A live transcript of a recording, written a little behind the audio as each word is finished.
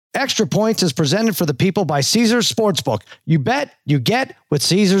Extra Points is presented for the people by Caesars Sportsbook. You bet, you get with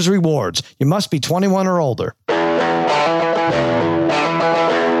Caesars Rewards. You must be 21 or older.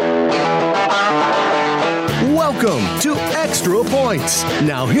 Welcome to Extra Points.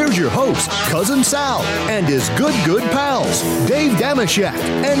 Now here's your host, Cousin Sal, and his good pals, Dave Damashek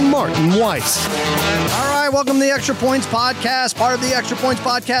and Martin Weiss. All right, welcome to the Extra Points Podcast, part of the Extra Points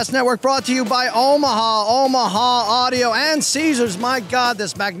Podcast Network, brought to you by Omaha Audio, and Caesars. My God,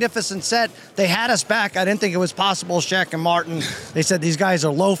 this magnificent set. They had us back. I didn't think it was possible, Shaq and Martin. They said these guys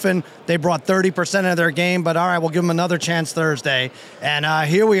are loafing. They brought 30% of their game, but all right, we'll give them another chance Thursday. And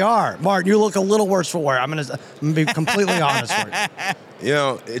here we are. Martin, you look a little worse for wear. I'm gonna be completely honest with you. You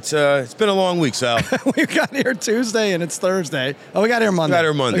know, it's been a long week, Sal. We got here Tuesday and it's Thursday. Oh, we got here Monday.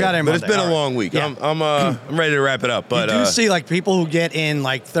 But it's been a long week. Yeah. I'm ready to wrap it up. But you do see like people who get in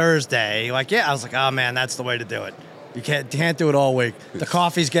like Thursday, like I was like, oh man, that's the way to do it. You can't do it all week. The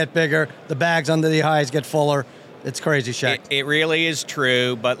coffees get bigger, the bags under the eyes get fuller. It's crazy, Shaq. It really is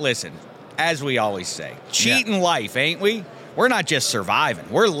true. But listen, as we always say, cheating life, ain't we? We're not just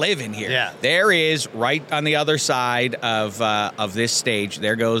surviving; we're living here. Yeah. There is right on the other side of this stage.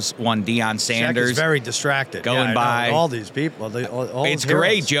 There goes one Deion Sanders. Shaq is very distracted. Going by all these people. All it's these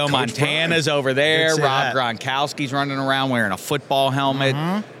great. heroes. Joe Coach Montana's Brian. over there. Did Rob say that. Gronkowski's running around wearing a football helmet.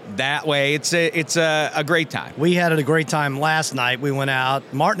 Mm-hmm. That way, it's a great time. We had a great time last night. We went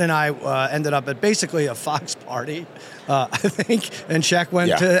out. Martin and I ended up at basically a Fox party, I think, and Shaq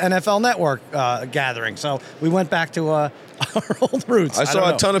went to NFL Network gathering. So we went back to our old roots. I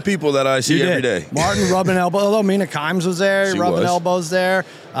saw a ton of people that I see every day. Martin rubbing elbows. Although Mina Kimes was there, She rubbing was. elbows there.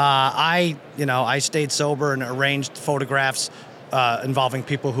 I stayed sober and arranged photographs involving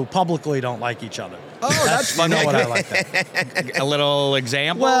people who publicly don't like each other. Oh, that's fun. You know what I like that. A little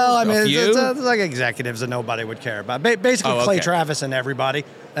example. Well, I A mean, few? it's like executives that nobody would care about. Basically, Clay okay. Travis and everybody,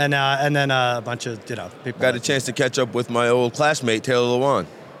 and then a bunch of people. Got a chance to catch up with my old classmate, Taylor Lewan.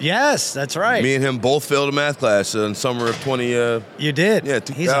 Yes, that's right. Me and him both failed a math class in summer of 20. You did. Yeah,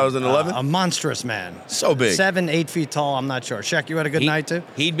 He's 2011. a monstrous man. So big. 7-8 feet tall. I'm not sure. Shaq, you had a good night too.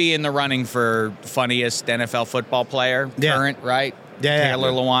 He'd be in the running for funniest NFL football player, current, right? Yeah. Taylor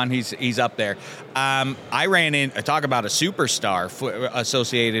Lewan, he's up there. I ran in. Talk about a superstar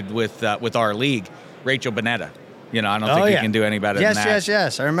associated with our league, Rachel Bonnetta. You know, I don't think you can do any better than that.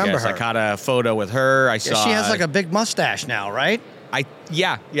 Yes. I remember her. I caught a photo with her. I saw. She has like a big mustache now, right? I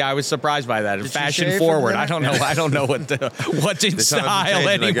was surprised by that. Did she Fashion shave forward. for I don't know what's in The times style are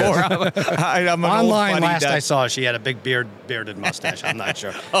changing, anymore. I I'm an old Online funny last duck. I saw, she had a big bearded mustache. I'm not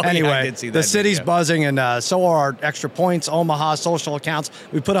sure. Oh, yeah, anyway, I did see the that city's video. buzzing, and so are our Extra Points, Omaha social accounts.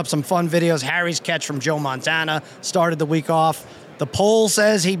 We put up some fun videos. Harry's catch from Joe Montana started the week off. The poll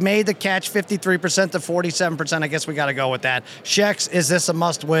says he made the catch 53% to 47%. I guess we got to go with that. Shex, is this a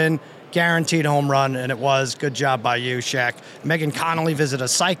must-win? Guaranteed home run, and it was. Good job by you, Shaq. Megan Connolly visited a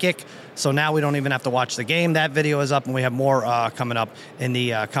psychic, so now we don't even have to watch the game. That video is up, and we have more coming up in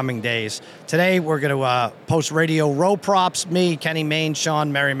the coming days. Today, we're going to post Radio Row props. Me, Kenny Mayne,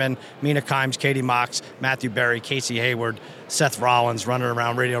 Sean Merriman, Mina Kimes, Katie Mox, Matthew Berry, Casey Hayward, Seth Rollins running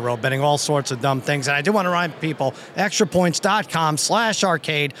around Radio Row, betting all sorts of dumb things. And I do want to remind people,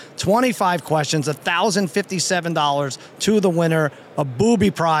 extrapoints.com/arcade, 25 questions, $1,057 to the winner, a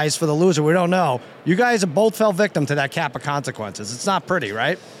booby prize for the loser. We don't know. You guys have both fell victim to that cap of consequences. It's not pretty,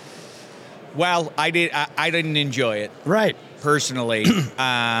 right? Well, I didn't enjoy it. Right. Personally,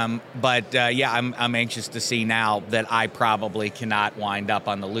 but I'm anxious to see now that I probably cannot wind up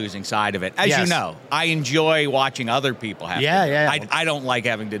on the losing side of it. As you know, I enjoy watching other people have to do it. I don't like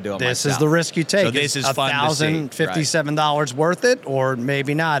having to do it This myself. is the risk you take. So this is fun to see. $1,057 worth it, or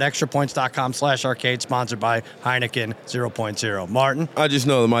maybe not. Extrapoints.com/arcade, sponsored by Heineken 0.0. Martin? I just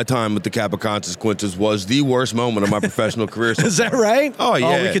know that my time with the cap of consequences was the worst moment of my professional career. Is that right? Oh, yeah.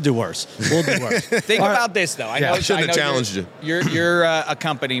 Oh, we could do worse. We'll do worse. Think about this, though. I shouldn't have challenged you. You're a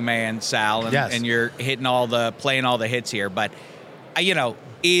company man, Sal, and, Yes. and you're playing all the hits here. But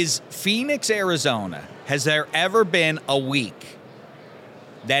is Phoenix, Arizona? Has there ever been a week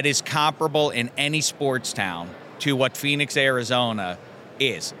that is comparable in any sports town to what Phoenix, Arizona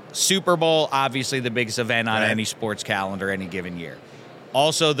is? Super Bowl, obviously the biggest event on any sports calendar any given year.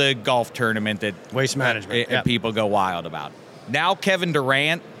 Also, the golf tournament that Waste Management. people go wild about. Now, Kevin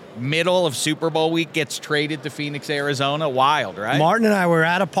Durant, middle of Super Bowl week, gets traded to Phoenix, Arizona. Wild, right? Martin and I were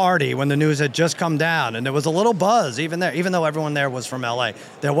at a party when the news had just come down, and there was a little buzz even there, even though everyone there was from L.A.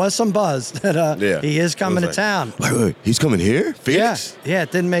 There was some buzz that he is coming to town. Wait, he's coming here? Phoenix? Yeah,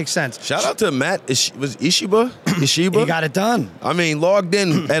 it didn't make sense. Shout out to Matt. Was Ishiba? He got it done. I mean, logged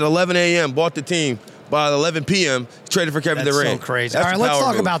in at 11 a.m., bought the team, by 11 p.m., traded for Kevin That's Durant. so crazy. That's All right, a let's power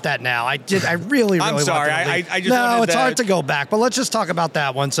talk move. about that now. I really I'm sorry. want the I league. just no, wanted it's to- hard to go back, but let's just talk about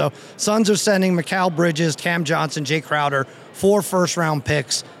that one. So Suns are sending Mikal Bridges, Cam Johnson, Jay Crowder, 4 first-round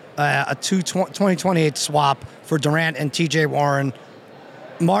picks, a 2028 swap for Durant and T.J. Warren.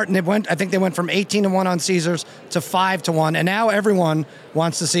 Martin, I think they went from 18-1 on Caesars to 5-1, and now everyone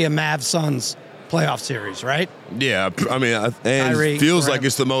wants to see a Mavs Suns playoff series, right? Yeah, I mean, and Kyrie, it feels Durant. like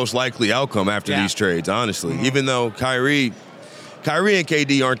it's the most likely outcome after Yeah. these trades, honestly. Even though Kyrie and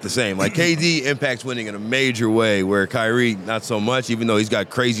KD aren't the same. Like, KD impacts winning in a major way, where Kyrie, not so much, even though he's got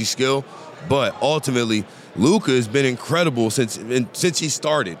crazy skill. But ultimately, Luka has been incredible since he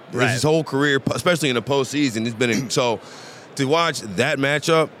started. Right. His whole career, especially in the postseason, has been so. To watch that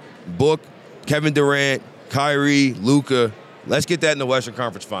matchup, Book, Kevin Durant, Kyrie, Luka, let's get that in the Western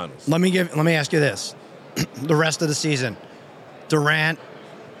Conference Finals. Let me ask you this: the rest of the season, Durant,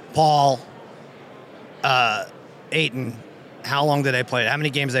 Paul, Ayton, how long did they play? How many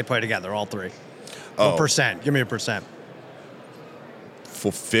games did they play together? All 3. What percent? Give me a percent.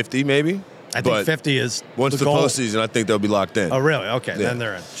 For 50, maybe? I think But 50 is Once the goal. postseason, I think they'll be locked in. Oh, really? Okay, Yeah. then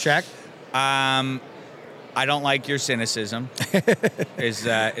they're in. Shaq? I don't like your cynicism. is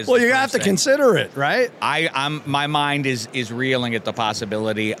Well, the you have first to thing. consider it, right? My mind is reeling at the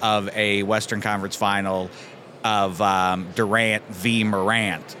possibility of a Western Conference final of Durant v.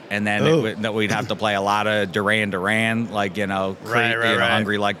 Morant, and then Ooh. that we'd have to play a lot of Duran, like Right.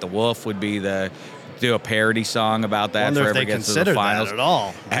 Hungry Like the Wolf would be do a parody song about that. Wonder for if they ever gets to the considered finals that at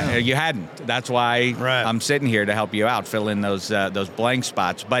all. You hadn't. That's why Right. I'm sitting here to help you out, fill in those blank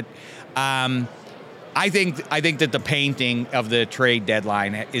spots. But I think that the painting of the trade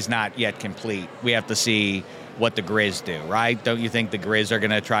deadline is not yet complete. We have to see what the Grizz do, right? Don't you think the Grizz are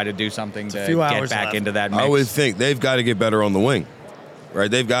going to try to do something to few get hours back left. into that mix? I would think they've got to get better on the wing, right?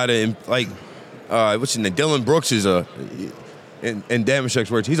 They've got to, what's his name? Dylan Brooks is in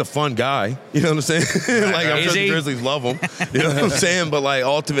Damashek's words, he's a fun guy. You know what I'm saying? Like, I'm Is sure the he? Grizzlies love him. You know what I'm saying? But, like,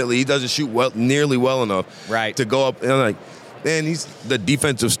 ultimately, he doesn't shoot nearly well enough Right. to go up. And, like, man, he's the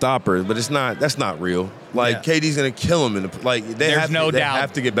defensive stopper, but that's not real. Like, Yeah. KD's going to kill him. They There's no they doubt.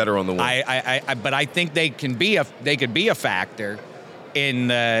 have to get better on the wing. But I think they could be a factor in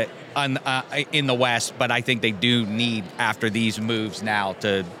the West. But I think they do need, after these moves now,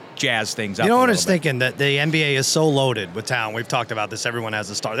 to jazz things up. You know a what I little was bit. thinking? That the NBA is so loaded with talent. We've talked about this. Everyone has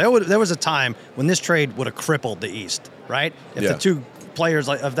a star. There was a time when this trade would have crippled the East, right? If Yeah. the 2 players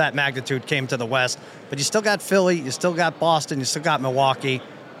of that magnitude came to the West. But you still got Philly, you still got Boston, you still got Milwaukee.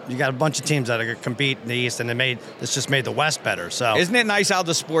 You got a bunch of teams that are going to compete in the East, and this just made the West better. So Isn't it nice how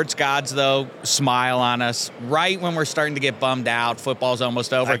the sports gods, though, smile on us right when we're starting to get bummed out? Football's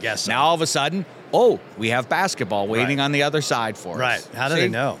almost over. I guess so. Now, all of a sudden, we have basketball waiting Right. on the other side for us. Right. How do See? they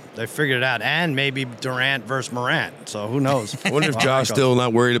know? They figured it out. And maybe Durant versus Morant. So who knows? I wonder if Josh still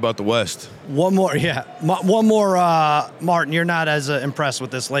not worried about the West. One more, yeah. One more, Martin, you're not as impressed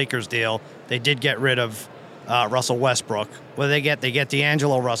with this Lakers deal. They did get rid of Russell Westbrook. What do they get? They get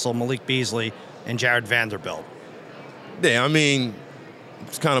D'Angelo Russell, Malik Beasley, and Jared Vanderbilt. Yeah, I mean,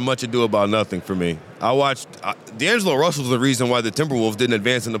 it's kind of much ado about nothing for me. I watched D'Angelo Russell's the reason why the Timberwolves didn't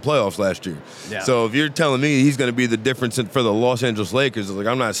advance in the playoffs last year. Yeah. So if you're telling me he's going to be the difference for the Los Angeles Lakers, like,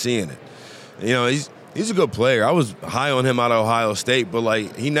 I'm not seeing it. You know, he's a good player. I was high on him out of Ohio State, but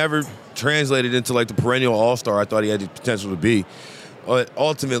like he never translated into like the perennial all-star I thought he had the potential to be. But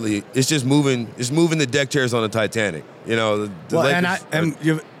ultimately, it's just moving the deck chairs on the Titanic. You know, the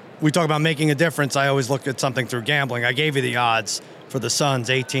Lakers. We talk about making a difference. I always look at something through gambling. I gave you the odds for the Suns,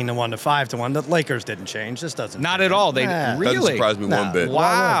 18-1 to 5-1. The Lakers didn't change. This doesn't. Not change. at all. They Nah. really. Doesn't surprise me one bit.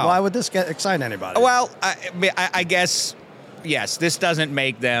 Wow. Why would this excite anybody? Well, I guess, yes, this doesn't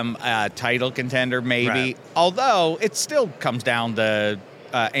make them a title contender, maybe. Right. Although it still comes down to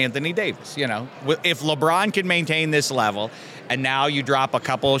Anthony Davis. You know, if LeBron can maintain this level, and now you drop a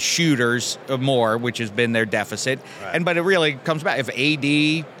couple shooters more, which has been their deficit, Right. but it really comes back. If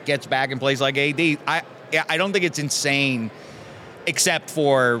AD gets back and plays like AD, I don't think it's insane. Except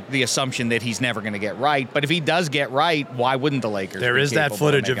for the assumption that he's never going to get right. But if he does get right, why wouldn't the Lakers? there be is that capable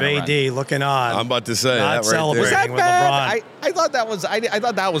footage of making a run? AD looking on. I'm about to say Not that right celebrating. Was there. that with bad? LeBron. I thought that was. I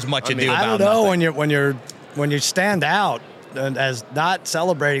thought that was much I mean, ado I about don't know nothing. when you stand out and as not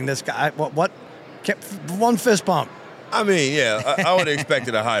celebrating this guy. What one fist bump. I mean, yeah, I would have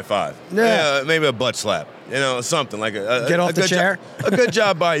expected a high five. Yeah. Maybe a butt slap. You know, something like Get off the good chair. A good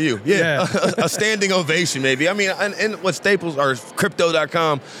job by you. Yeah, Yeah. a standing ovation maybe. I mean, and what Staples or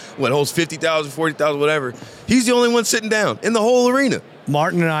Crypto.com, what holds 50,000, 40,000, whatever. He's the only one sitting down in the whole arena.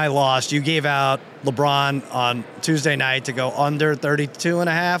 Martin and I lost. You gave out LeBron on Tuesday night to go under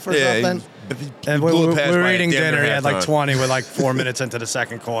 32.5 or Yeah, something. he's And we blew were it past by eating damn near dinner. He had like halftime. 20 with like 4 minutes into the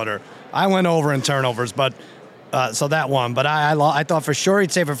second quarter. I went over in turnovers, but so that one. But I thought for sure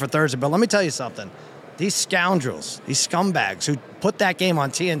he'd save it for Thursday. But let me tell you something. These scoundrels, these scumbags who put that game on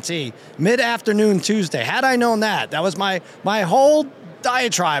TNT mid-afternoon Tuesday. Had I known that, that was my whole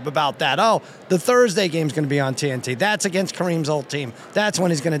diatribe about that. Oh, the Thursday game's going to be on TNT. That's against Kareem's old team. That's when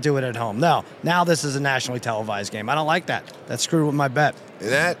he's going to do it at home. No, now this is a nationally televised game. I don't like that. That's screwed with my bet.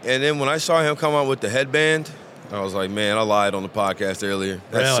 And then when I saw him come out with the headband, I was like, man, I lied on the podcast earlier.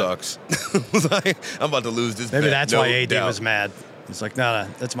 That Really? sucks. I was like, I'm about to lose this Maybe bet. that's No why AD doubt. was mad. He's like, no,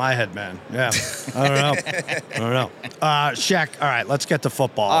 that's my headband. Yeah. I don't know. Shaq, all right, let's get to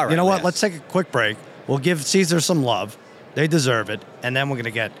football. All right, you know what? Lance. Let's take a quick break. We'll give Caesar some love. They deserve it. And then we're going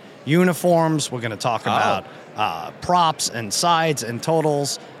to get uniforms. We're going to talk about props and sides and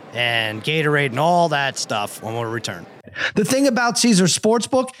totals and Gatorade and all that stuff when we return. The thing about Caesars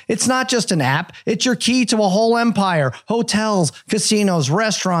Sportsbook, it's not just an app. It's your key to a whole empire. Hotels, casinos,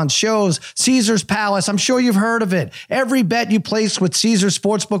 restaurants, shows, Caesars Palace. I'm sure you've heard of it. Every bet you place with Caesars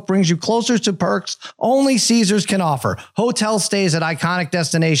Sportsbook brings you closer to perks only Caesars can offer. Hotel stays at iconic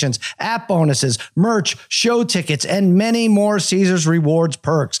destinations, app bonuses, merch, show tickets, and many more Caesars Rewards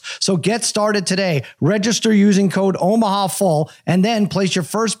perks. So get started today. Register using code OMAHAFULL and then place your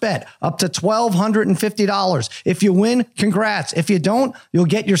first bet up to $1,250. If you win, congrats. If you don't, you'll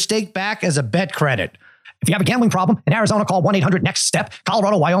get your stake back as a bet credit. If you have a gambling problem, in Arizona, call 1-800-NEXT-STEP.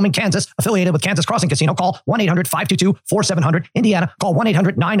 Colorado, Wyoming, Kansas, affiliated with Kansas Crossing Casino, call 1-800-522-4700. Indiana, call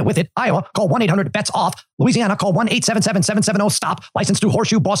 1-800-9-WITH-IT. Iowa, call 1-800-BETS-OFF. Louisiana, call 1-877-770-STOP. Licensed through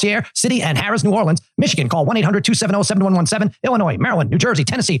Horseshoe, Bossier City, and Harris, New Orleans. Michigan, call 1-800-270-7117. Illinois, Maryland, New Jersey,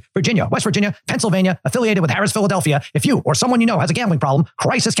 Tennessee, Virginia, West Virginia, Pennsylvania, affiliated with Harris, Philadelphia. If you or someone you know has a gambling problem,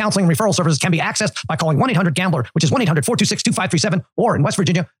 crisis counseling and referral services can be accessed by calling 1-800-GAMBLER, which is 1-800-426-2537, or in West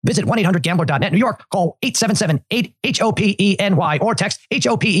Virginia, visit 1-800-GAMBLER.net. New York, call 877-8-HOPENY or text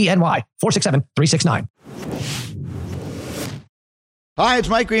HOPENY 467-369. Hi, it's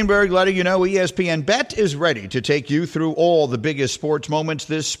Mike Greenberg letting you know ESPN Bet is ready to take you through all the biggest sports moments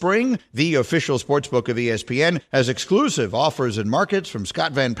this spring. The official sportsbook of ESPN has exclusive offers and markets from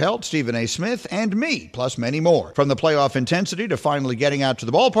Scott Van Pelt, Stephen A. Smith, and me, plus many more. From the playoff intensity to finally getting out to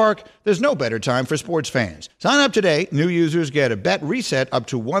the ballpark, there's no better time for sports fans. Sign up today. New users get a bet reset up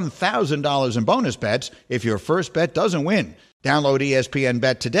to $1,000 in bonus bets if your first bet doesn't win. Download ESPN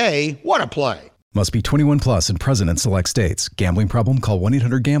Bet today. What a play. Must be 21 plus and present in select states. Gambling problem? Call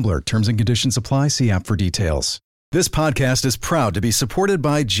 1-800-GAMBLER. Terms and conditions apply. See app for details. This podcast is proud to be supported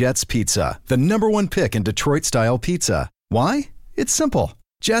by Jets Pizza, the #1 pick in Detroit-style pizza. Why? It's simple.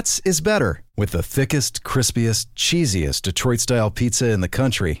 Jets is better. With the thickest, crispiest, cheesiest Detroit-style pizza in the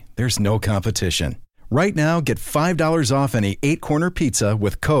country, there's no competition. Right now, get $5 off any 8-corner pizza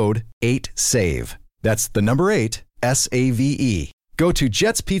with code 8SAVE. That's the number 8, S-A-V-E. Go to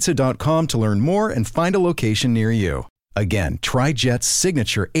jetspizza.com to learn more and find a location near you. Again, try Jet's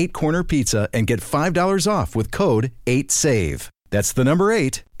signature 8-corner pizza and get $5 off with code 8SAVE. That's the number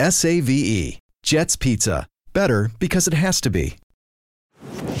 8, S-A-V-E. Jet's Pizza. Better because it has to be.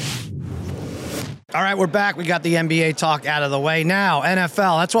 All right, we're back. We got the NBA talk out of the way. Now,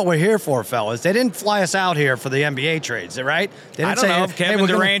 NFL, that's what we're here for, fellas. They didn't fly us out here for the NBA trades, right? They I didn't don't know hey, if Kevin we're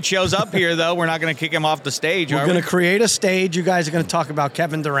Durant shows up here, though. We're not going to kick him off the stage, We're are going we? to create a stage. You guys are going to talk about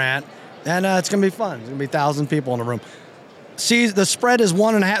Kevin Durant, and it's going to be fun. There's going to be 1,000 people in the room. See, the spread is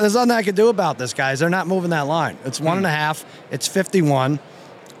 1.5. There's nothing I can do about this, guys. They're not moving that line. It's 1.5. It's 51.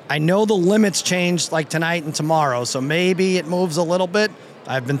 I know the limits changed like tonight and tomorrow, so maybe it moves a little bit.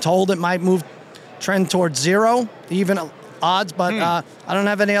 I've been told it might trend towards 0, even odds, but I don't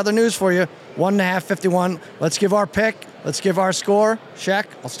have any other news for you. 1.5, 51. Let's give our pick. Let's give our score. Shaq,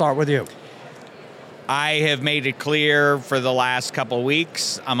 I'll start with you. I have made it clear for the last couple of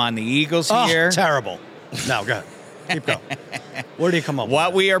weeks. I'm on the Eagles here. Oh, terrible. No, go ahead. Keep going. Where do you come up with?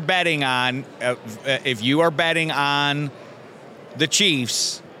 What we are betting on, if you are betting on the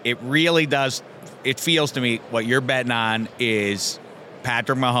Chiefs, it really does, it feels to me what you're betting on is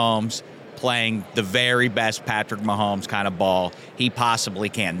Patrick Mahomes playing the very best Patrick Mahomes kind of ball he possibly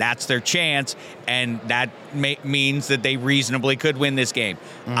can. That's their chance, and that means that they reasonably could win this game.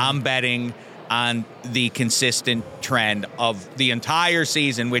 I'm betting on the consistent trend of the entire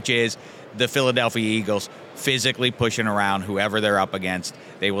season, which is the Philadelphia Eagles physically pushing around whoever they're up against.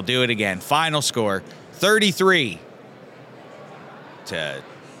 They will do it again. Final score, 33-27.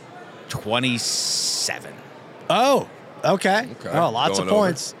 Oh, okay. Oh, lots Going of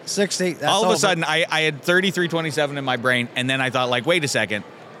points. 60. That's All of over. a sudden, I had 33-27 in my brain, and then I thought, like, wait a second.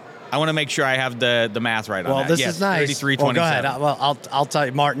 I want to make sure I have the math right on Well, that. this Yes, is nice. 33-27. Well, go ahead. I'll tell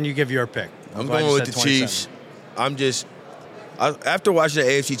you, Martin, you give your pick. I'm glad going you with said the 27. Chiefs. After watching the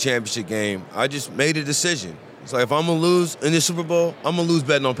AFC Championship game, I just made a decision. It's like if I'm gonna lose in the Super Bowl, I'm gonna lose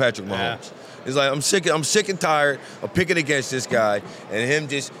betting on Patrick Mahomes. Yeah. It's like I'm sick and tired of picking against this guy and him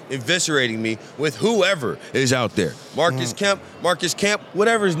just eviscerating me with whoever is out there. Marcus Kemp,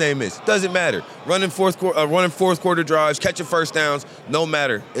 whatever his name is, doesn't matter. Running fourth quarter drives, catching first downs, no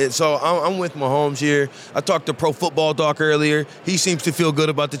matter. So I'm with Mahomes here. I talked to Pro Football Doc earlier. He seems to feel good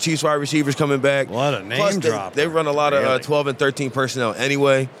about the Chiefs wide receivers coming back. What a name Plus, drop. They run a lot of Really? 12 and 13 personnel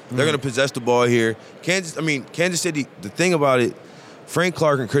anyway. They're going to possess the ball here. Kansas City, the thing about it, Frank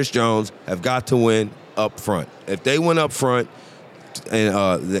Clark and Chris Jones have got to win up front. If they win up front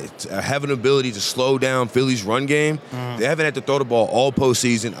and they have an ability to slow down Philly's run game, they haven't had to throw the ball all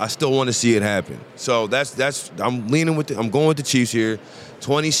postseason. I still want to see it happen. So I'm leaning with I'm going with the Chiefs here,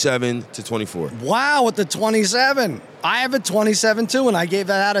 27-24. Wow, with the 27. I have it 27 too, and I gave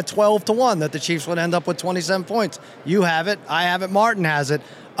that out at 12-1 that the Chiefs would end up with 27 points. You have it. I have it. Martin has it.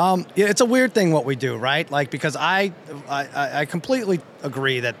 It's a weird thing what we do, right? Like, because I completely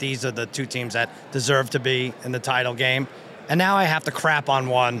agree that these are the two teams that deserve to be in the title game, and now I have to crap on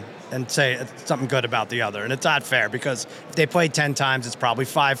one and say something good about the other, and it's not fair because if they played 10 times, it's probably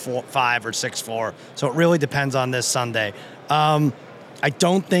 5-5 or 6-4. So it really depends on this Sunday. I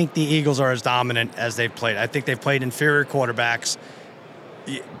don't think the Eagles are as dominant as they've played. I think they've played inferior quarterbacks.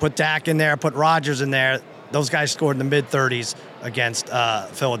 Put Dak in there, put Rodgers in there. Those guys scored in the mid-30s against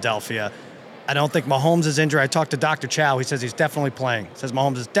Philadelphia. I don't think Mahomes is injured. I talked to Dr. Chow. He says he's definitely playing. He says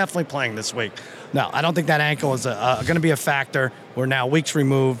Mahomes is definitely playing this week. No, I don't think that ankle is going to be a factor. We're now weeks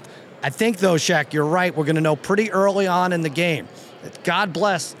removed. I think, though, Shaq, you're right. We're going to know pretty early on in the game. God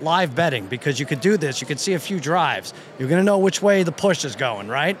bless live betting because you could do this. You could see a few drives. You're going to know which way the push is going,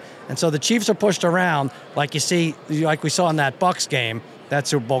 right? And so the Chiefs are pushed around like we saw in that Bucs game, that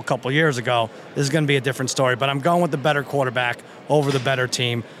Super Bowl a couple years ago. This is going to be a different story, but I'm going with the better quarterback over the better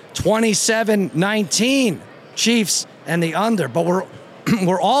team. 27-19 Chiefs and the under, but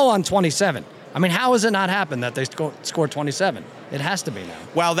we're all on 27. I mean, how has it not happened that they scored 27? It has to be now.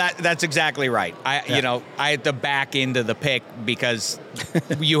 Well, that's exactly right. I had to back into the pick because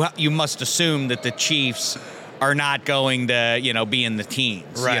you must assume that the Chiefs are not going to, be in the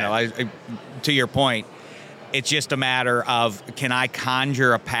teens. Right. To your point, it's just a matter of can I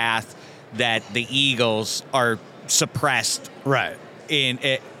conjure a path that the Eagles are suppressed right in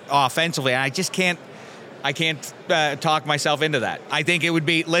offensively, and I just can't. I can't talk myself into that. I think it would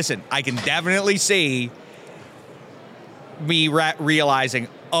be. Listen, I can definitely see me realizing,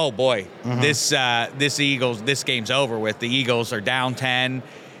 oh boy, this game's over with. The Eagles are down 10,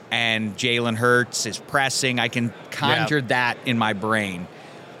 and Jalen Hurts is pressing. I can conjure that in my brain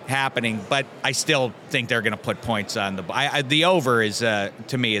happening, but I still think they're going to put points on the over is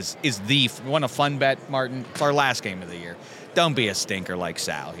to me is the one a fun bet, Martin. It's our last game of the year. Don't be a stinker like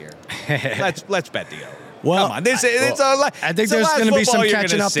Sal here. let's bet the over. Well, come on. I think there's going to be some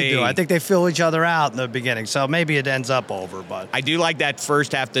catching up to do. I think they fill each other out in the beginning, so maybe it ends up over. But I do like that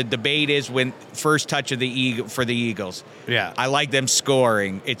first half. The debate is when first touch of the Eagles. Yeah, I like them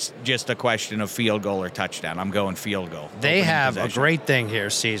scoring. It's just a question of field goal or touchdown. I'm going field goal. They have a great thing here,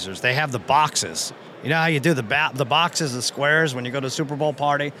 Caesars. They have the boxes. You know how you do the boxes, the squares when you go to a Super Bowl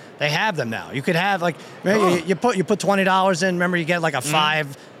party? They have them now. You could have you put $20 in. Remember, you get like a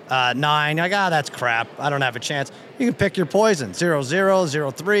 5. 9, like, that's crap. I don't have a chance. You can pick your poison. 0-0,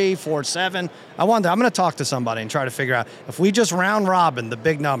 0-3, 4-7. I'm going to talk to somebody and try to figure out if we just round robin the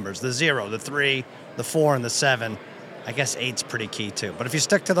big numbers, the 0, the 3, the 4, and the 7. I guess 8's pretty key too. But if you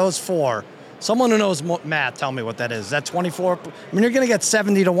stick to those 4, someone who knows math, tell me what that is. Is that 24? I mean, you're going to get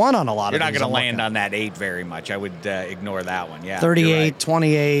 70-1 on a lot of these. You're not going to land on that 8 very much. I would ignore that one. Yeah. 38, right.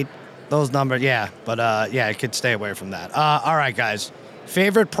 28, those numbers. Yeah, but I could stay away from that. All right, guys.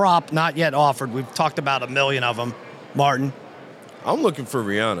 Favorite prop not yet offered. We've talked about a million of them. Martin? I'm looking for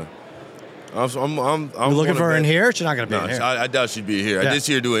Rihanna. I'm looking for her in here? She's not going to be in here. I doubt she'd be here. Yeah. I did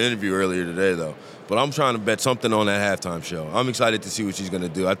see her do an interview earlier today, though. But I'm trying to bet something on that halftime show. I'm excited to see what she's going to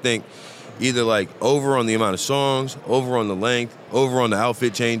do. I think either like over on the amount of songs, over on the length, over on the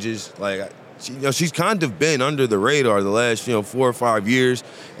outfit changes. Like, she's kind of been under the radar the last 4 or 5 years,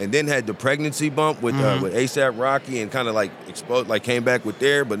 and then had the pregnancy bump with A$AP Rocky and kind of like explode, like came back with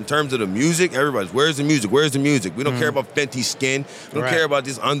there. But in terms of the music, everybody's where's the music? Where's the music? We don't care about Fenty skin. We don't care about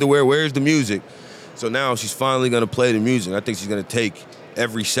this underwear. Where's the music? So now she's finally going to play the music. I think she's going to take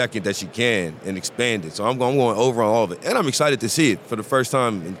every second that she can and expand it. So I'm going over on all of it, and I'm excited to see it for the first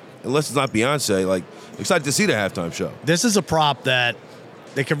time. Unless it's not Beyonce, like excited to see the halftime show. This is a prop that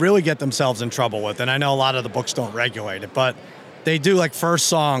they could really get themselves in trouble with, and I know a lot of the books don't regulate it, but they do like first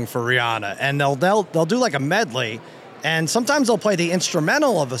song for Rihanna, and they'll do like a medley, and sometimes they'll play the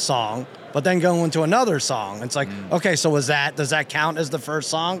instrumental of a song, but then go into another song. It's like, okay, so does that count as the first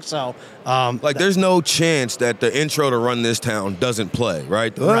song? So, there's no chance that the intro to Run This Town doesn't play,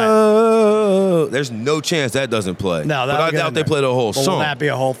 right? Right. Oh, there's no chance that doesn't play. No, but I doubt they play the whole Well, song. will that be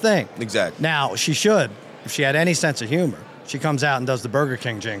a whole thing? Exactly. Now, she should, if she had any sense of humor, she comes out and does the Burger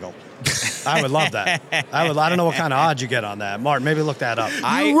King jingle. I would love that. I don't know what kind of odds you get on that. Martin, maybe look that up.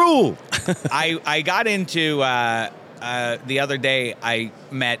 You rule. I got into the other day. I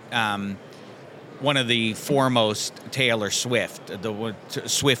met one of the foremost Taylor Swift, the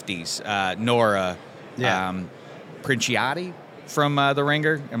Swifties, Nora Princiati from The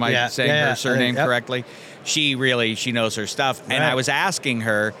Ringer. Am I saying her surname correctly? She knows her stuff. Right. And I was asking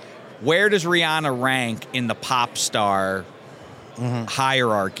her, where does Rihanna rank in the pop star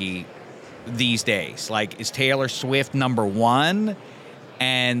hierarchy these days? Like, is Taylor Swift number one,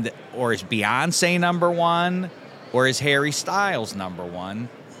 or is Beyonce number one, or is Harry Styles number one?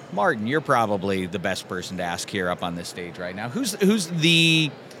 Martin, you're probably the best person to ask here up on this stage right now. Who's the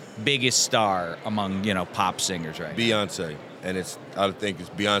biggest star among pop singers right now? Beyonce, and I think it's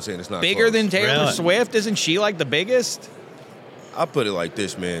Beyonce, and it's not bigger close. than Taylor Really? Swift. Isn't she like the biggest? I'll put it like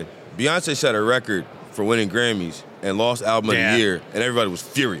this, man. Beyonce set a record for winning Grammys and lost album of the year, and everybody was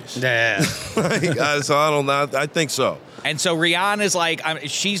furious. Yeah. So I don't know. I think so. And so Rihanna's like,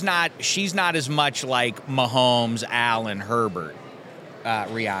 she's not as much like Mahomes, Allen, Herbert.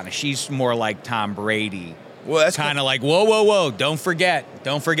 Rihanna, she's more like Tom Brady. Well, that's kind of like whoa, don't forget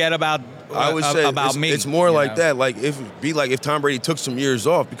about I would say about me. It's more like that. Like if Tom Brady took some years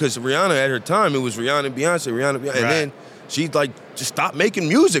off, because Rihanna at her time, it was Rihanna and Beyonce, and then she just stopped making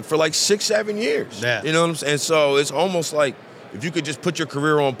music for like 6-7 years. Yeah. You know what I'm saying? And so it's almost like if you could just put your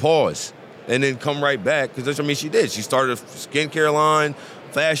career on pause and then come right back, because that's what she did. She started a skincare line,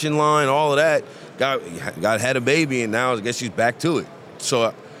 fashion line, all of that. Had a baby, and now I guess she's back to it.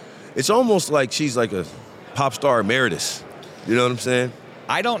 So it's almost like she's like a pop star emeritus. You know what I'm saying?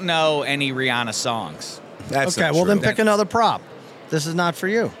 I don't know any Rihanna songs. That's Okay, not well true. then pick another prop. This is not for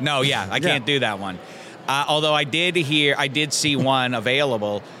you. No, I can't do that one. Although I did see one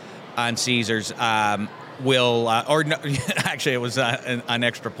available on Caesars. Actually, it was on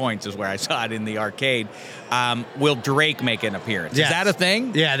Extra Points is where I saw it in the arcade. Will Drake make an appearance? Yes. Is that a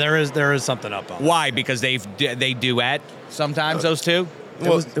thing? Yeah, there is something up on. Why? Because they duet sometimes, those two?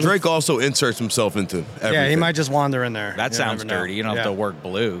 Well, Drake also inserts himself into everything. Yeah, he might just wander in there. That sounds never know. dirty. You don't have to work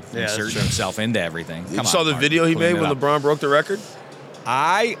blue. Yeah, Insert true. himself into everything. You saw the video he made when LeBron broke the record?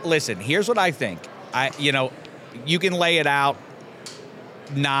 Listen, here's what I think. You can lay it out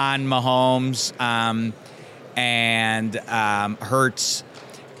non-Mahomes and Hurts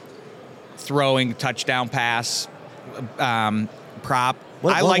throwing touchdown pass prop.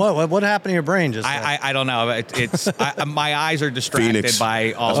 What happened to your brain just I don't know. It's my eyes are distracted Phoenix.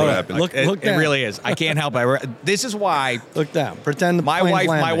 by all That's what that. happened. Look It down. really is. I can't help it. This is why Look down. Pretend the my plane's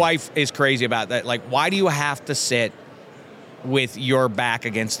landing. wife is crazy about that. Like, why do you have to sit with your back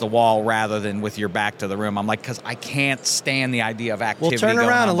against the wall rather than with your back to the room? I'm like, because I can't stand the idea of activity. Well, turn going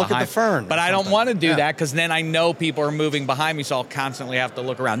around on and look at behind. the fern But or I don't something. want to do Yeah. that, because then I know people are moving behind me, so I'll constantly have to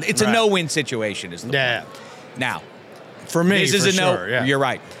look around. It's a Right. no-win situation. Is the Yeah. point. Now, For me, this is for a no. sure, yeah. You're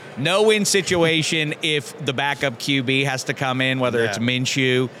right. No-win situation if the backup QB has to come in, whether it's Yeah.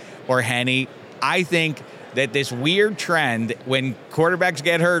 Minshew or Henne. I think that this weird trend when quarterbacks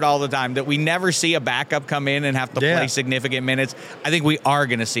get hurt all the time, that we never see a backup come in and have to Yeah. play significant minutes. I think we are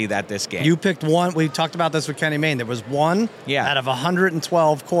going to see that this game. You picked one. We talked about this with Kenny Mayne. There was one out of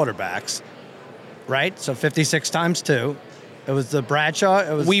 112 quarterbacks, right? So 56 times 2. It was the Bradshaw.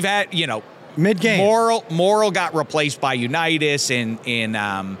 It was We've had, mid-game. Morrill got replaced by Unitas in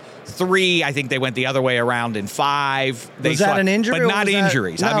 3. I think they went the other way around in 5. Was that an injury But or not was that-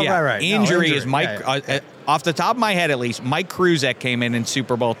 injuries. No, I mean, right. No, Injury injury. is Mike. Yeah. Off the top of my head, at least, Mike Kruzek came in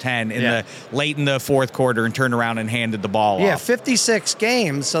Super Bowl 10 in Yeah. the late in the fourth quarter and turned around and handed the ball Yeah, off. 56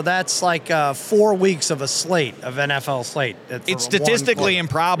 games. So that's like 4 weeks of a slate of NFL slate. It's statistically one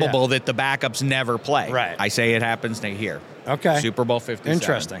improbable that the backups never play. Right. I say it happens here. Okay. Super Bowl 57.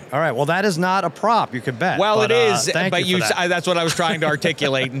 Interesting. All right. Well, that is not a prop. You could bet. Well, but, it is, thank but you for that. that's what I was trying to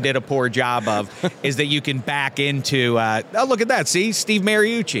articulate and did a poor job of, is that you can back into, look at that. See, Steve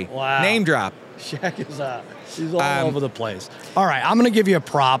Mariucci. Wow. Name drop. Shaq is he's all over the place. All right, I'm going to give you a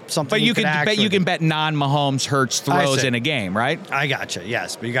prop. Something, but you can bet non-Mahomes Hurts throws in a game, right? I gotcha.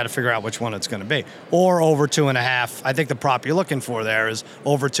 Yes, but you got to figure out which one it's going to be, or over 2.5. I think the prop you're looking for there is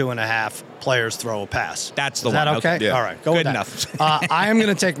over 2.5 players throw a pass. That's the one. Is that okay? Yeah. All right, go Good with enough. that. I am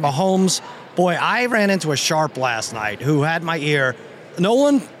going to take Mahomes. Boy, I ran into a sharp last night who had my ear. No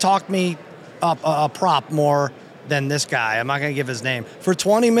one talked me up a prop more than this guy. I'm not going to give his name. For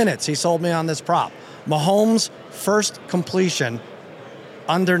 20 minutes, he sold me on this prop. Mahomes' first completion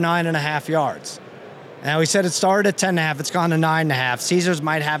under 9.5 yards. Now, he said it started at 10.5. It's gone to 9.5. Caesars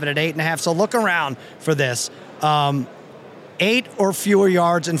might have it at 8.5. So look around for this. 8 or fewer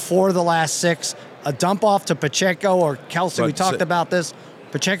yards in 4 of the last 6. A dump off to Pacheco or Kelsey. We talked about this.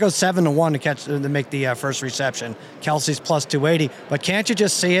 Pacheco's 7-1 to make the first reception. Kelsey's plus 280. But can't you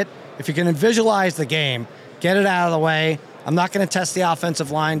just see it? If you can visualize the game, get it out of the way. I'm not going to test the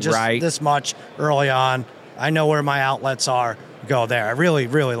offensive line just this much early on. I know where my outlets are. Go there. I really,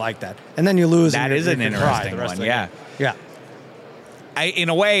 really like that. And then you lose. That is an interesting one. Yeah. Yeah. In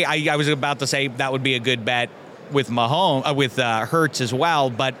a way, I was about to say that would be a good bet with Mahomes, with Hurts as well.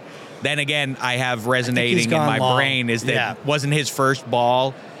 But then again, I have resonating in my brain is that wasn't his first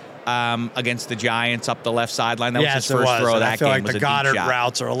ball against the Giants up the left sideline. That was his first throw. That I feel game like the Goddard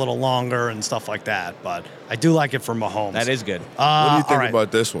routes are a little longer and stuff like that, but I do like it for Mahomes. That is good. What do you think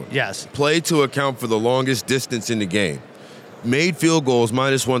about this one? Yes. Play to account for the longest distance in the game. Made field goals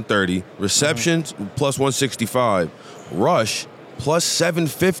minus 130. Receptions plus 165. Rush plus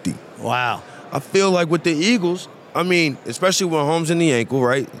 750. Wow. I feel like with the Eagles, I mean, especially with Mahomes in the ankle,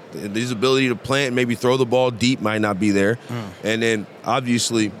 right? His ability to plant, maybe throw the ball deep might not be there. And then,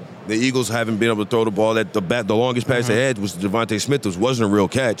 obviously, the Eagles haven't been able to throw the ball. That the longest pass they had was Devontae Smith, which wasn't a real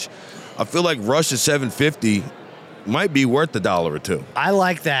catch. I feel like Rush at 750 might be worth $1 or $2. I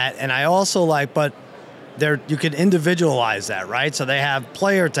like that, and I also like, but you can individualize that, right? So they have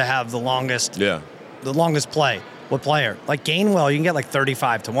player to have the longest play. What player? Like Gainwell, you can get like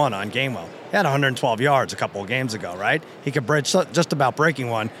 35-1 on Gainwell. He had 112 yards a couple of games ago, right? He could bridge just about breaking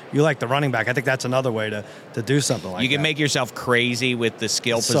one. You like the running back. I think that's another way to do something like that. You can make yourself crazy with the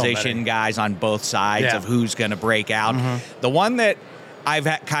skill position guys on both sides of who's going to break out. The one that I've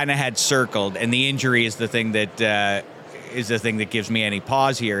kind of had circled, and the injury is the thing that gives me any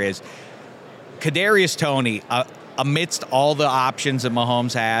pause here, is Kadarius Toney, amidst all the options that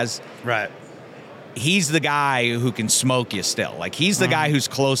Mahomes has. Right. He's the guy who can smoke you still. Like, he's the guy who's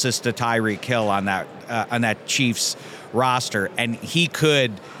closest to Tyreek Hill on that Chiefs roster, and he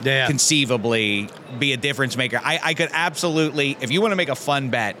could conceivably be a difference maker. I could absolutely, if you want to make a fun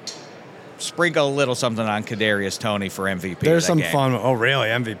bet, sprinkle a little something on Kadarius Toney for MVP. There's some fun. Oh, really?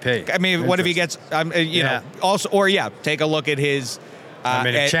 MVP? I mean, what if he gets, also, or take a look at his.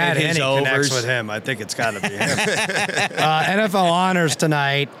 If Chad Henne connects with him, I think it's got to be him. NFL honors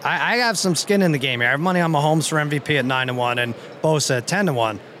tonight. I have some skin in the game here. I have money on Mahomes for MVP at 9-1 and Bosa at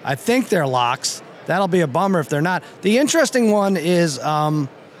 10-1. I think they're locks. That'll be a bummer if they're not. The interesting one is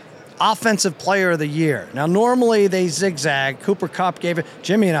Offensive Player of the Year. Now, normally they zigzag. Cooper Kupp gave it.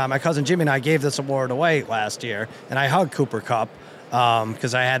 My cousin Jimmy and I gave this award away last year, and I hugged Cooper Kupp.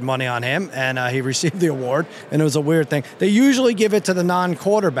 Because I had money on him, and he received the award, and it was a weird thing. They usually give it to the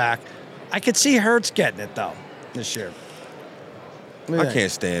non-quarterback. I could see Hurts getting it, though, this year. I can't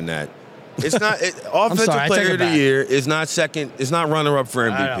stand that. It's not Offensive Player of the Year is not second. It's not runner-up for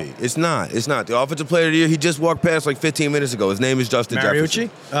MVP. It's not. The Offensive Player of the Year, he just walked past like 15 minutes ago. His name is Justin Jefferson.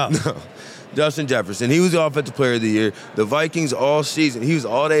 Oh. No. Justin Jefferson. He was the Offensive Player of the Year. The Vikings all season, he was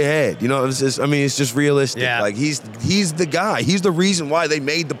all they had. It's just realistic. Yeah. Like, he's the guy. He's the reason why they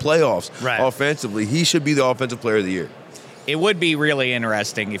made the playoffs offensively. He should be the Offensive Player of the Year. It would be really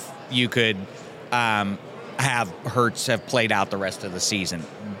interesting if you could have Hurts have played out the rest of the season,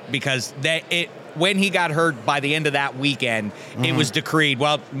 because when he got hurt by the end of that weekend, it was decreed,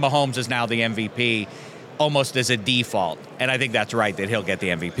 well, Mahomes is now the MVP. Almost as a default. And I think that's right that he'll get the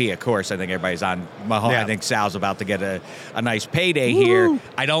MVP. Of course, I think everybody's on Mahomes. Yeah. I think Sal's about to get a nice payday here.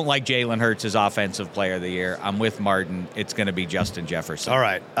 I don't like Jalen Hurts as Offensive Player of the Year. I'm with Martin. It's going to be Justin Jefferson. All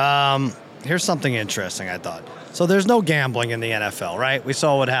right. Here's something interesting, I thought. So there's no gambling in the NFL, right? We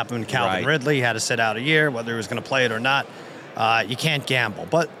saw what happened with Calvin Ridley. He had to sit out a year, whether he was going to play it or not. You can't gamble.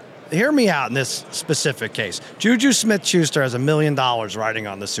 But hear me out in this specific case. Juju Smith-Schuster has $1 million riding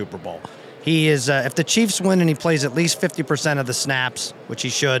on the Super Bowl. He is, if the Chiefs win and he plays at least 50% of the snaps, which he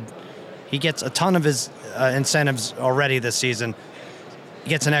should, he gets a ton of his incentives already this season. He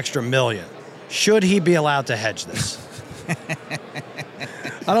gets an extra $1 million. Should he be allowed to hedge this?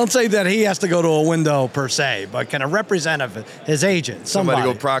 I don't say that he has to go to a window per se, but can a representative, his agent, somebody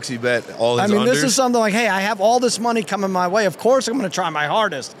go proxy bet all his unders. This is something like, hey, I have all this money coming my way. Of course, I'm going to try my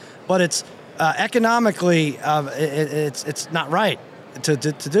hardest, but it's economically, it's not right to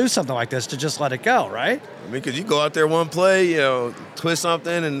do something like this, to just let it go, right? I mean, because you go out there one play, twist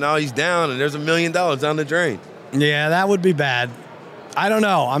something, and now he's down, and there's $1 million down the drain. Yeah, that would be bad. I don't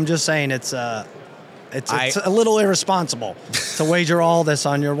know. I'm just saying it's a little irresponsible to wager all this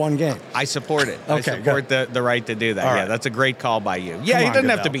on your one game. I support it. Okay, I support the right to do that. All Yeah, right. that's a great call by you. Yeah, Come he on, doesn't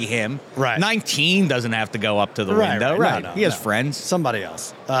have to Goodell. be him. Right. 19 doesn't have to go up to the Right, window. right. No, no, he has no. friends. Somebody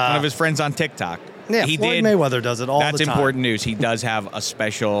else. One of his friends on TikTok. Yeah, he Floyd did. Mayweather does it all the time. That's important news. He does have a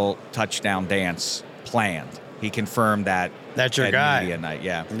special touchdown dance planned. He confirmed that. That's your at guy. Media night.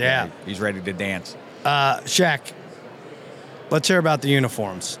 Yeah. Yeah. He's ready to dance. Shaq, let's hear about the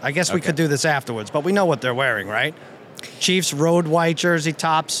uniforms. I guess we Okay. could do this afterwards, but we know what they're wearing, right? Chiefs road white jersey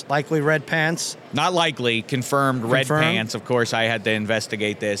tops, likely red pants. Not likely. Confirmed. Red Confirmed? pants. Of course, I had to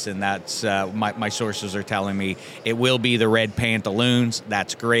investigate this, and that's my sources are telling me it will be the red pantaloons.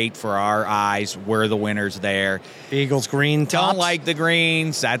 That's great for our eyes. We're the winners there. Eagles green tops. Don't like the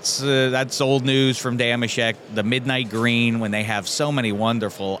greens. That's old news from Damashek. The midnight green, when they have so many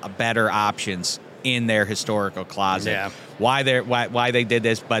wonderful, better options in their historical closet. Yeah. Why they did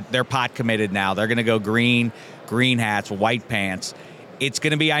this, but they're pot committed now. They're going to go green hats, white pants. It's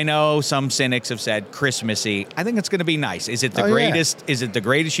going to be, I know some cynics have said Christmassy. I think it's going to be nice. Is it the greatest? Yeah. Is it the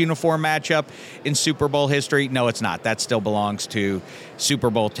greatest uniform matchup in Super Bowl history? No, it's not. That still belongs to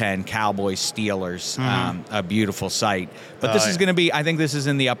Super Bowl 10, Cowboys, Steelers. A beautiful sight. But this is going to be, I think this is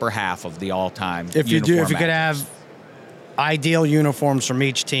in the upper half of the all-time. If you uniform could matchups. have ideal uniforms from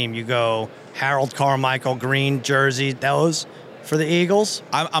each team, you go Harold Carmichael green jersey, those for the Eagles.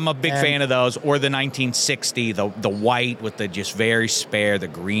 I'm a big fan of those, or the 1960, the white with the just very spare, the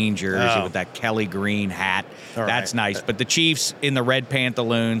green jersey with that Kelly green hat. All That's right. nice. But the Chiefs in the red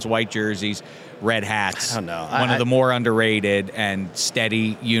pantaloons, white jerseys, red hats. I don't know. One of the more underrated and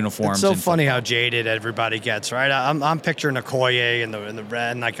steady uniforms. It's so in funny football. how jaded everybody gets, right? I'm picturing Okoye in the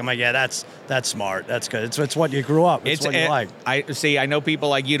red, and I'm like, yeah, that's smart. That's good. It's what you grew up. It's what you like. I know people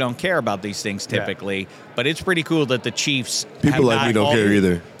like you don't care about these things typically, but it's pretty cool that the Chiefs. People have like not me don't all- care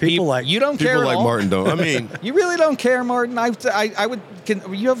either. People like you don't care People at like all? Martin don't. I mean, You really don't care, Martin. I would.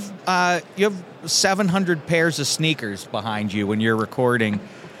 You have 700 pairs of sneakers behind you when you're recording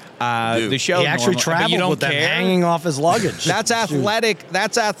the show. He actually normally, but you traveled don't with them care? hanging off his luggage. That's athletic.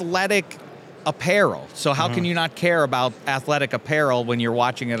 That's athletic apparel. So how can you not care about athletic apparel when you're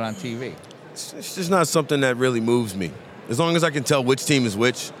watching it on TV? it's just not something that really moves me. As long as I can tell which team is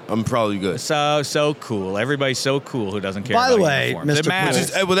which, I'm probably good. So cool. Everybody's so cool who doesn't care. By the about way, uniforms. It Mr.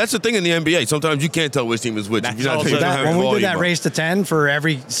 matters. Well, that's the thing in the NBA. Sometimes you can't tell which team is which. That's If you're not, also- you don't that- have when we did volume that up. race to 10 for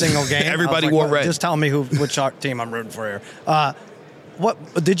every single game, Everybody I was like, wore well, red. Just tell me which team I'm rooting for here.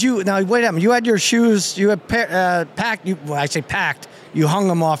 What did you? Now wait a minute. You had your shoes. You had packed. I say packed. You hung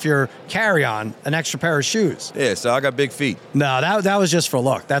them off your carry-on, an extra pair of shoes. Yeah, so I got big feet. No, that was just for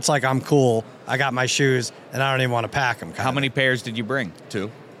look. That's like I'm cool. I got my shoes, and I don't even want to pack them. How many pairs did you bring? 2.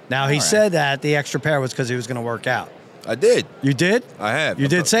 Now he All right. said that the extra pair was because he was going to work out. I did. You did? I have. You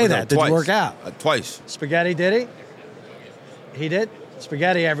did say No, that. Did twice. you work out? Twice. Spaghetti, did he? He did?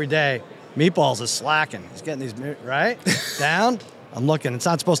 Spaghetti every day. Meatballs is slacking. He's getting these, right? Down? I'm looking. It's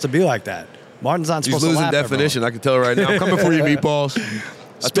not supposed to be like that. Martin's not He's supposed to losing laugh at definition. I can tell right now. I'm coming for you, meatballs. I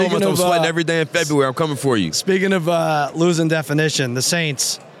told Speaking myself I'm of, sweating every day in February. I'm coming for you. Speaking of losing definition, the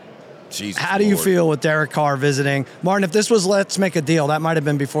Saints, Jesus how do you Lord. feel with Derek Carr visiting? Martin, if this was Let's Make a Deal, that might have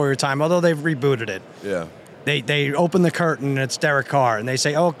been before your time, although they've rebooted it. Yeah. They open the curtain and it's Derek Carr, and they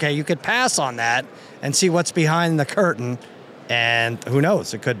say, okay, you could pass on that and see what's behind the curtain. And who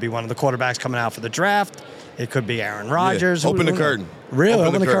knows? It could be one of the quarterbacks coming out for the draft. It could be Aaron Rodgers. Yeah. Open Who the knows? curtain. Really?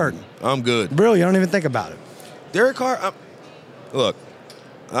 Open the curtain. I'm good. Really? You don't even think about it. Derek Carr, look,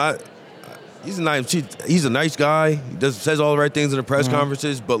 he's a nice guy. He says all the right things in the press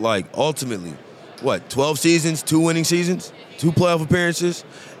conferences, but like ultimately, 12 seasons, 2 winning seasons, 2 playoff appearances,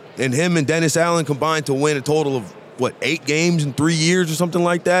 and him and Dennis Allen combined to win a total of 8 games in 3 years or something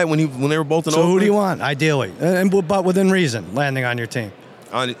like that when they were both in So Oakland? who do you want, ideally? But within reason, landing on your team.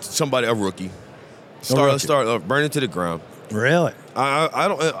 Somebody, a rookie. rookie. Burn it to the ground. Really? I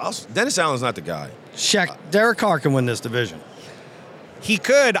don't. Dennis Allen's not the guy. Shaq, Derek Carr can win this division. He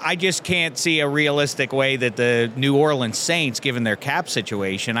could. I just can't see a realistic way that the New Orleans Saints, given their cap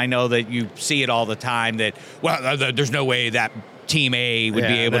situation, I know that you see it all the time that, there's no way that Team A would be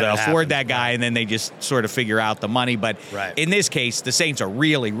Yeah, able to that afford happens. that guy, and then they just sort of figure out the money. But Right. in this case, the Saints are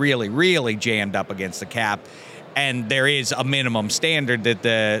really, really, really jammed up against the cap. and there is a minimum standard that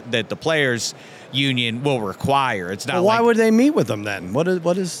the players union will require. It's not. Well, why would they meet with them then? What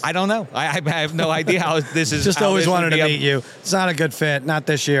is? I don't know. I have no idea how this is. Just always wanted to meet you. It's not a good fit. Not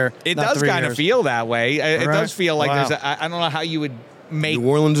this year. It not does 3 kind of years. feel that way. It Right? does feel like Wow. there's. I don't know how you would make. New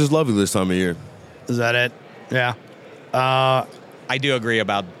Orleans is lovely this time of year. Is that it? Yeah. I do agree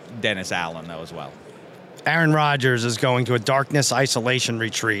about Dennis Allen though as well. Aaron Rodgers is going to a darkness isolation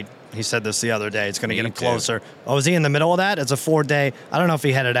retreat. He said this the other day. It's going to Me get him too. closer. Oh, is he in the middle of that? It's a 4-day. I don't know if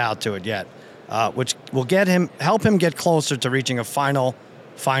he headed out to it yet, which will help him get closer to reaching a final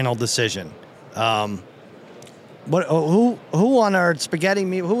decision. Who on our spaghetti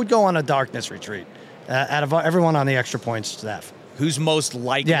meat? Who would go on a darkness retreat out of everyone on the Extra Points staff? Who's most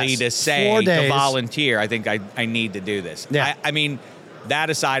likely Yes, to say 4 to days. volunteer? I think I need to do this. Yeah. I mean, that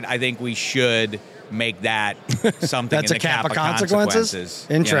aside, I think we should make that something That's in a the cap of consequences. consequences?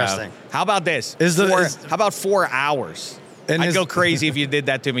 you know? Interesting. How about this? How about 4 hours? And I'd go crazy if you did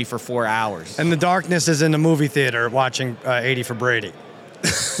that to me for 4 hours. And the darkness is in the movie theater watching 80 for Brady.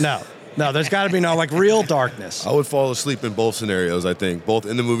 No, there's got to be real darkness. I would fall asleep in both scenarios, I think. Both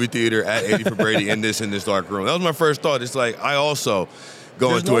in the movie theater, at 80 for Brady, in this dark room. That was my first thought. It's like, I also go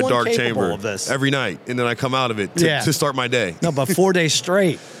There's into no a one dark capable chamber of this. every night, and then I come out of it to start my day. No, but 4 days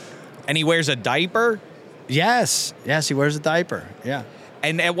straight. And he wears a diaper? Yes, he wears a diaper. Yeah.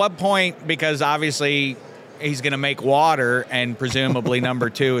 And at what point, because obviously he's going to make water and presumably number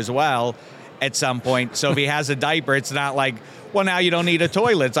 2 as well at some point. So if he has a diaper, it's not like, well, now you don't need a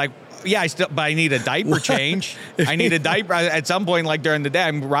toilet. It's like, yeah, but I need a diaper change. I need a diaper at some point, like during the day.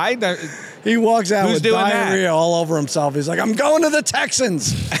 I'm right. He walks out Who's with doing diarrhea that? all over himself. He's like, I'm going to the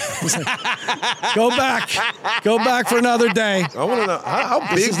Texans. He's like, Go back for another day. I want to know, how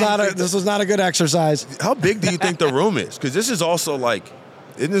big This is not a good exercise. how big do you think the room is? Because this is also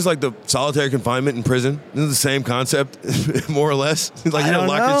isn't this like the solitary confinement in prison? Isn't it the same concept, more or less? Like you I don't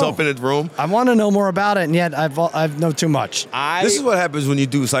lock know. yourself in a room. I want to know more about it, and yet I've know too much. This is what happens when you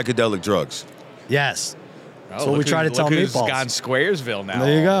do psychedelic drugs. Yes. Oh, So we look try to tell who's Meatballs. gone Squaresville now.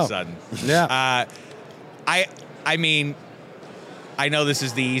 There you all of go. a sudden. Yeah. I mean, I know this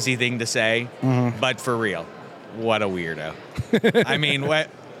is the easy thing to say, but for real, what a weirdo. I mean,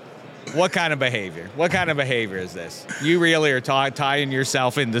 what kind of behavior? What kind of behavior is this? You really are tying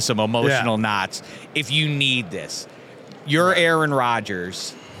yourself into some emotional knots if you need this. You're Aaron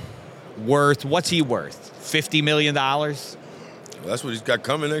Rodgers. What's he worth? $50 million? That's what he's got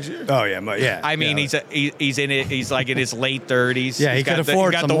coming next year. Oh yeah. I mean, he's in it. He's like in his late 30s. Yeah, he He's could got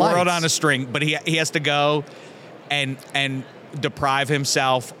afford he's got some the world lights. on a string, but he has to go and deprive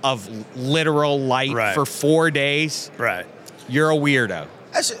himself of literal light Right. for 4 days. right. You're a weirdo.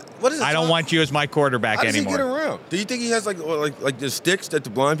 What is it? I don't want you as my quarterback How does anymore. he get around? Do you think he has like the sticks that the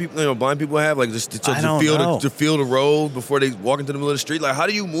blind people have, like just I don't know. to feel the road before they walk into the middle of the street? Like, how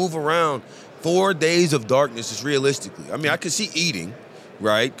do you move around 4 days of darkness? Just realistically, I mean, I could see eating,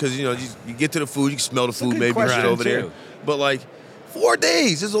 right? Because you get to the food, you can smell the food, good maybe question, shit over there. too. But like 4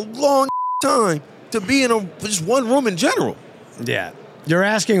 days is a long time to be in just one room in general. Yeah. You're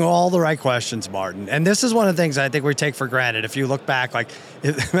asking all the right questions, Martin. And this is one of the things I think we take for granted. If you look back,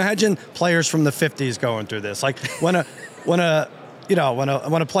 imagine players from the 50s going through this. Like when a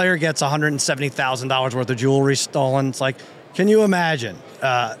player gets $170,000 worth of jewelry stolen, it's like, can you imagine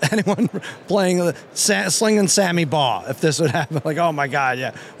anyone playing slinging Sammy Baugh if this would happen? Like, oh my God,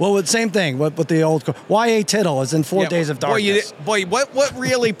 yeah. Well, same thing with the old. Y.A. Tittle is in 4 days of darkness. Boy, what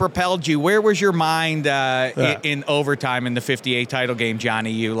really propelled you? Where was your mind in overtime in the 58 title game,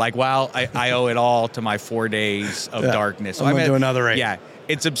 Johnny? You like, well, I owe it all to my 4 days of darkness. I'm gonna do another 8. Yeah,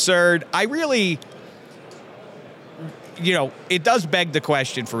 it's absurd. I really. It does beg the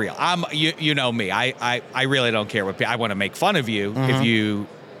question for real. You know me. I really don't care what I want to make fun of you if you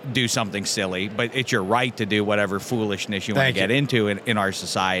do something silly, but it's your right to do whatever foolishness you want to get into in our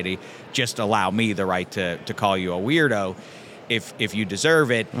society. Just allow me the right to call you a weirdo if you deserve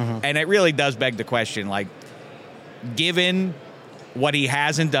it. And it really does beg the question, like, given what he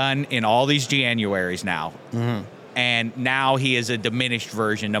hasn't done in all these Januaries now, and now he is a diminished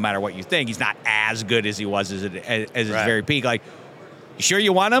version. No matter what you think, he's not as good as he was as his very peak. Like, you sure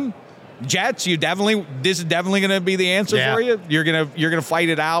you want him? Jets, this is definitely going to be the answer for you. You're gonna fight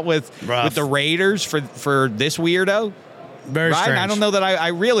it out with the Raiders for this weirdo. Very strange. I don't know that I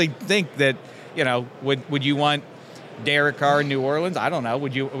really think that would you want Derek Carr in New Orleans? I don't know.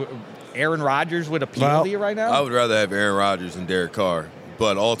 Would you? Aaron Rodgers would appeal to you right now? I would rather have Aaron Rodgers than Derek Carr,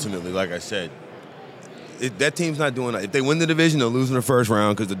 but ultimately, like I said, that team's not doing that. If they win the division, they'll lose in the first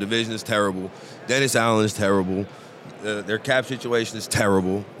round because the division is terrible. Dennis Allen is terrible. Their cap situation is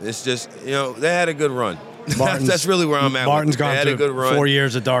terrible. It's just, they had a good run. That's really where I'm at. Martin's They gone had a good through run. 4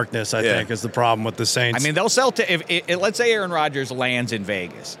 years of darkness, I think, is the problem with the Saints. I mean, they'll sell if let's say Aaron Rodgers lands in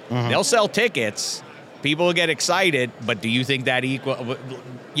Vegas. They'll sell tickets. People will get excited, but do you think that equal?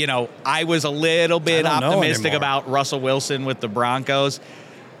 You know, I was a little bit I don't know optimistic anymore. about Russell Wilson with the Broncos.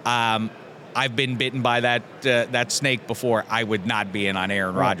 I've been bitten by that snake before. I would not be in on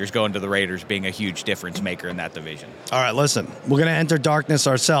Aaron Rodgers going to the Raiders being a huge difference maker in that division. All right, listen, we're going to enter darkness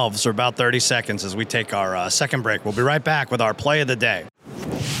ourselves for about 30 seconds as we take our second break. We'll be right back with our play of the day.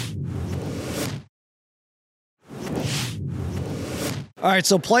 All right,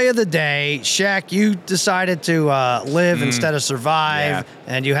 so play of the day. Shaq, you decided to live instead of survive,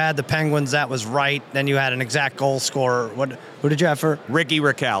 and you had the Penguins. That was right. Then you had an exact goal scorer. Who did you have for? Ricky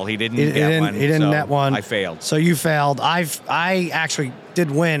Raquel. He didn't get one. He didn't so net one. I failed. So you failed. I actually did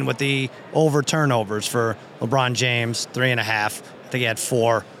win with the over turnovers for LeBron James, 3.5. I think he had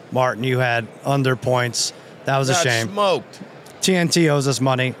 4. Martin, you had under points. That was a Got shame. smoked. TNT owes us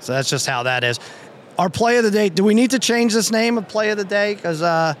money, so that's just how that is. Our play of the day, do we need to change this name of play of the day? Because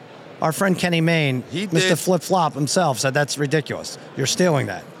our friend Kenny Mayne, He Mr. did. Flip Flop himself, said that's ridiculous. You're stealing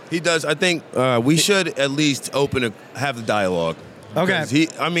that. He does. I think we should at least have the dialogue. Okay. 'Cause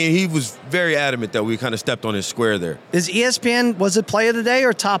he was very adamant that we kind of stepped on his square there. Is ESPN, was it play of the day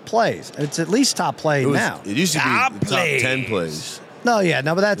or top plays? It's at least top play now. It used to be Top the top 10 plays. plays.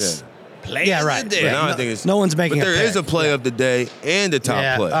 No, but that's... Play Yeah, of the right. day. Yeah. Now I no- think it's no one's making But a there is pick. a play of the day and a top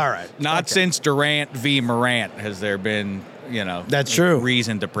Yeah, play. all right. Not Okay. since Durant v. Morant has there been, That's true.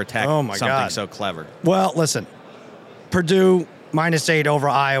 reason to protect Oh, my something God. so clever. Well, listen, Purdue -8 over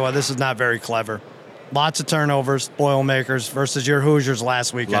Iowa. This is not very clever. Lots of turnovers, Boilermakers versus your Hoosiers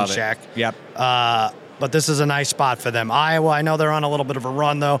last weekend, Love it. Shaq. Yep. But this is a nice spot for them. Iowa, I know they're on a little bit of a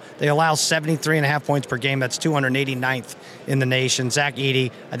run, though. They allow 73.5 points per game. That's 289th in the nation. Zach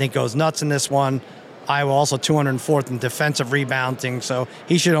Edey, I think, goes nuts in this one. Iowa also 204th in defensive rebounding, so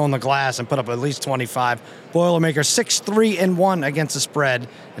he should own the glass and put up at least 25. Boilermakers 6-3-1 against the spread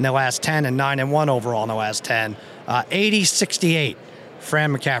in the last 10 and 9-1 overall in the last 10. 80-68.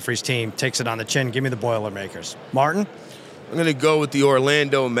 Fran McCaffrey's team takes it on the chin. Give me the Boilermakers. Martin? I'm gonna go with the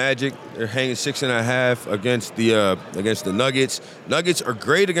Orlando Magic. They're hanging 6.5 against the Nuggets. Nuggets are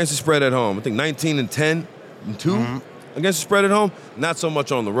great against the spread at home. I think 19-10 and 2 against the spread at home. Not so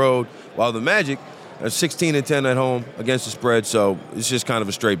much on the road. While the Magic are 16-10 at home against the spread. So it's just kind of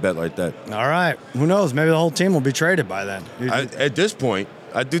a straight bet like that. All right. Who knows? Maybe the whole team will be traded by then. At this point,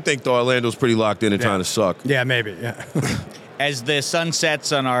 I do think the Orlando's pretty locked in and trying to suck. Yeah, maybe. Yeah. As the sun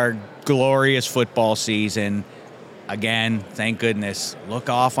sets on our glorious football season, again, thank goodness, look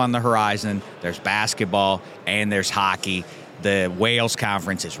off on the horizon. There's basketball and there's hockey. The Wales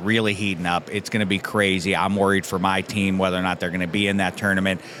Conference is really heating up. It's going to be crazy. I'm worried for my team whether or not they're going to be in that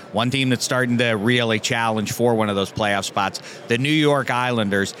tournament. One team that's starting to really challenge for one of those playoff spots, the New York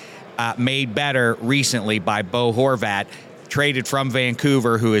Islanders, made better recently by Bo Horvat, traded from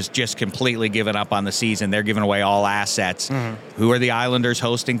Vancouver, who has just completely given up on the season. They're giving away all assets. Who are the Islanders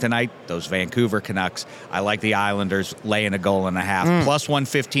hosting tonight? Those Vancouver Canucks. I like the Islanders laying a goal and a half. Plus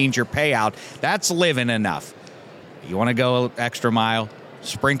 115 is your payout. That's living enough. You want to go extra mile?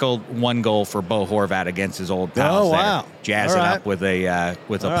 Sprinkle one goal for Bo Horvat against his old pals. Oh, wow. There. Jazz All it right. up with a All right,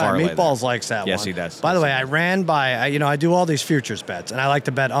 parlay. Meatballs there. likes that one. Yes, he does. By the Yes, way, he I does. ran by, I do all these futures bets, and I like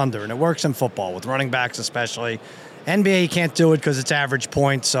to bet under, and it works in football with running backs especially. NBA, you can't do it because it's average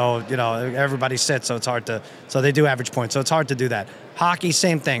points, so, everybody sits, so it's hard to, so they do average points, so it's hard to do that. Hockey,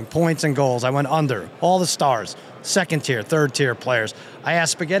 same thing, points and goals. I went under, all the stars, second tier, third tier players. I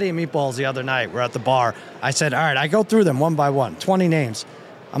asked Spaghetti and Meatballs the other night, we're at the bar. I said, all right, I go through them one by one, 20 names.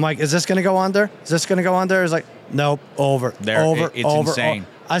 I'm like, is this going to go under? Is this going to go under? He's like, nope, over, over, it's over. insane.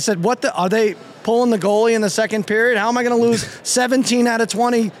 I said, are they pulling the goalie in the second period? How am I going to lose 17 out of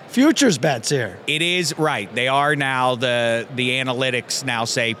 20 futures bets here? It is right. They are now the analytics now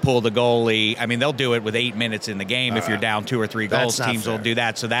say pull the goalie. I mean, they'll do it with 8 minutes in the game if you're down 2 or 3 goals. That's not Teams fair. will do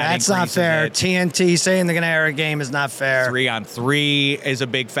that. So That's not fair. It. TNT saying they're going to air a game is not fair. 3-on-3 is a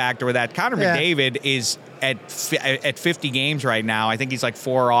big factor with that. Connor Yeah. McDavid is at 50 games right now. I think he's like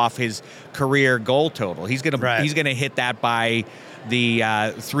 4 off his career goal total. He's gonna hit that by the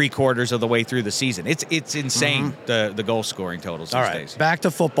 3/4 of the way through the season. It's insane the goal scoring totals All these right, days. back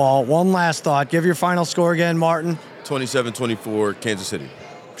to football. One last thought. Give your final score again, Martin. 27-24, Kansas City.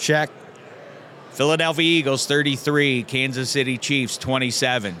 Shaq. Philadelphia Eagles 33, Kansas City Chiefs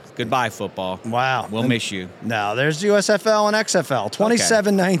 27. Goodbye, football. Wow. We'll miss you. No, there's USFL and XFL.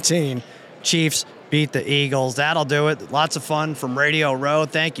 27-19. Chiefs beat the Eagles. That'll do it. Lots of fun from Radio Row.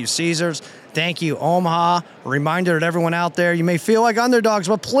 Thank you, Caesars. Thank you, Omaha. A reminder to everyone out there, you may feel like underdogs,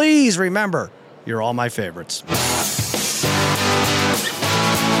 but please remember, You're all my favorites.